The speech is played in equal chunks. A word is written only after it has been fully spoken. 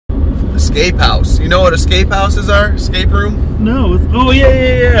escape house. You know what escape houses are? Escape room? No. Oh,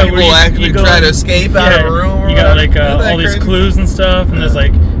 yeah. People actually try to escape out of a room. You got like all these clues and stuff, and there's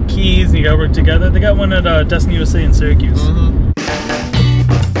like keys, and you gotta work together. They got one at Destiny USA in Syracuse.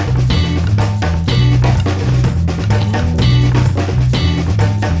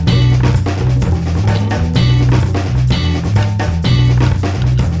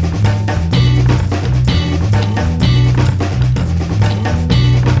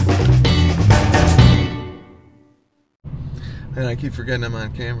 And I keep forgetting I'm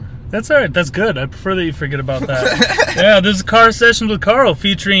on camera. That's alright, that's good. I prefer that you forget about that. Yeah, this is Car Sessions with Karl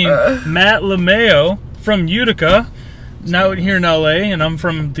featuring Matt Lomeo from Utica, now here in LA, and I'm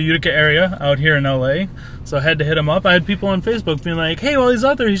from the Utica area out here in LA. So I had to hit him up. I had people on Facebook being like, hey, while he's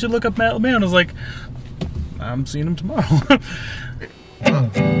out there, you should look up Matt Lomeo. And I was like, I'm seeing him tomorrow.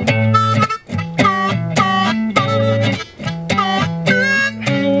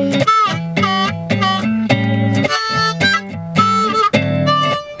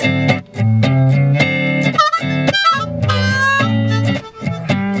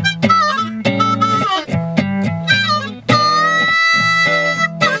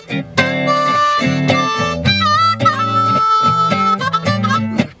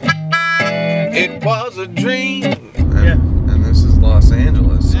 It was a dream. And this is Los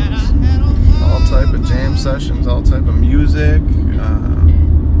Angeles. It's all type of jam sessions, all type of music.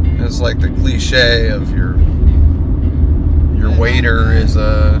 It's like the cliche of your waiter is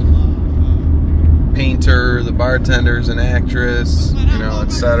a painter, the bartender's an actress, you know,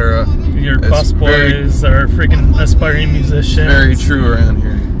 etc. Your busboys are freaking aspiring musicians. Very true around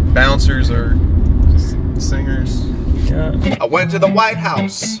here. Bouncers are singers. Yeah. I went to the White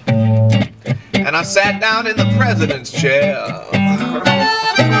House and I sat down in the president's chair.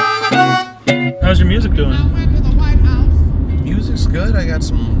 How's your music doing? Music's good. I got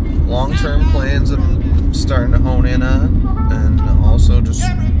some long-term plans that I'm starting to hone in on, and also just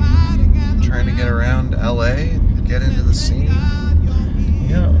trying to get around LA and get into the scene.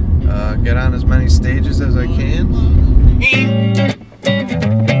 Yeah. Get on as many stages as I can.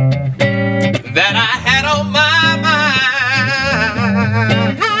 That I had on my mind.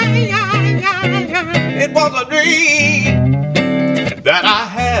 It was a dream that I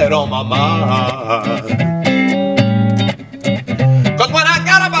had on my mind. 'Cause when I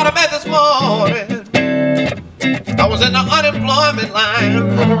got up out of bed this morning, I was in the unemployment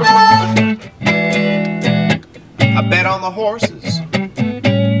line. I bet on the horses,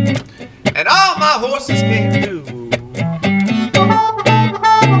 and all my horses came through.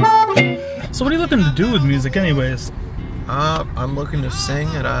 So what are you looking to do with music anyways? I'm looking to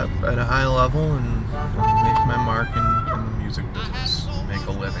sing at a high level and make my mark in the music business. Make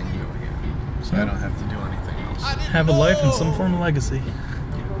a living doing it. So I don't have to do anything else. Have a life and some form of legacy.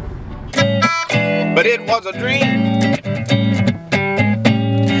 But it was a dream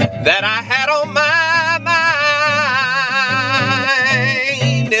that I had on my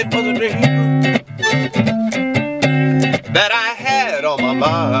mind. It was a dream that I had on my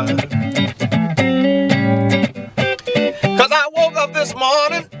mind. 'Cause I woke up this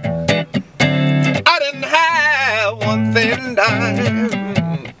morning, I didn't have one thin dime.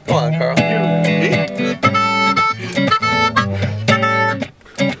 Come on, Karl.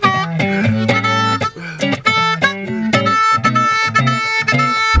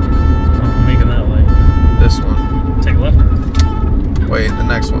 Making that light. This one. Take a left. Wait, the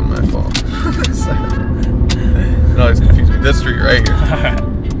next one, my fault. It always confuses me. This street right here.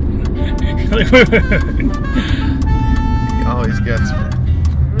 He always gets me.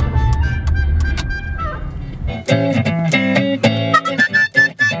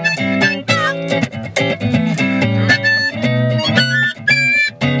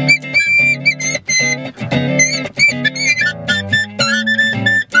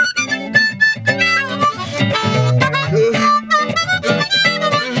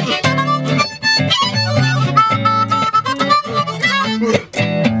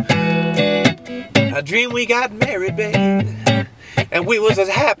 I dreamed we got married, babe, and we was as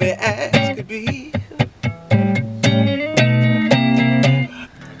happy as could be.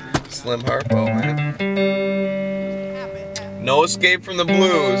 Slim Harpo, man. No escape from the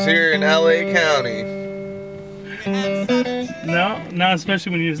blues here in LA County. No, not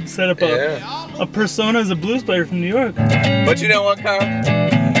especially when you set up a persona as a blues player from New York. But you know what, Karl?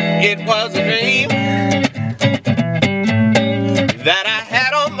 It was a dream that I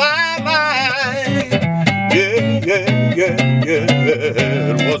had on my mind. Yeah.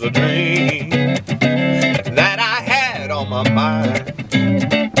 It was a dream that I had on my mind.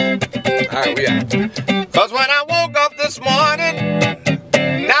 Alright, we out. 'Cause when I woke up this morning,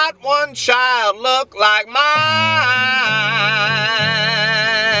 not one one child look like mine.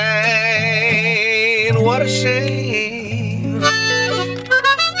 What a shame.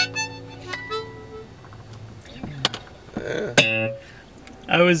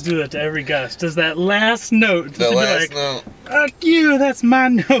 I always do that to every guest. Does that last note? Just The to last be like, note. fuck you, that's my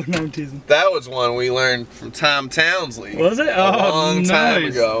note. No, I'm teasing. That was one we learned from Tom Townsley. Was it? A long time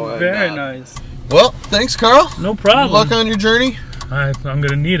nice. ago. And, Very nice. Well, thanks, Carl. No problem. Good luck on your journey. I'm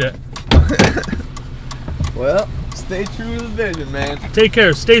gonna need it. Well, stay true to the vision, man. Take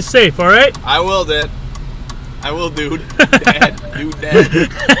care. Stay safe, alright? I will, Dad. I will, dude. Dad. Dude, Dad.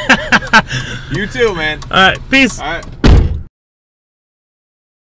 You too, man. Alright, peace. All right.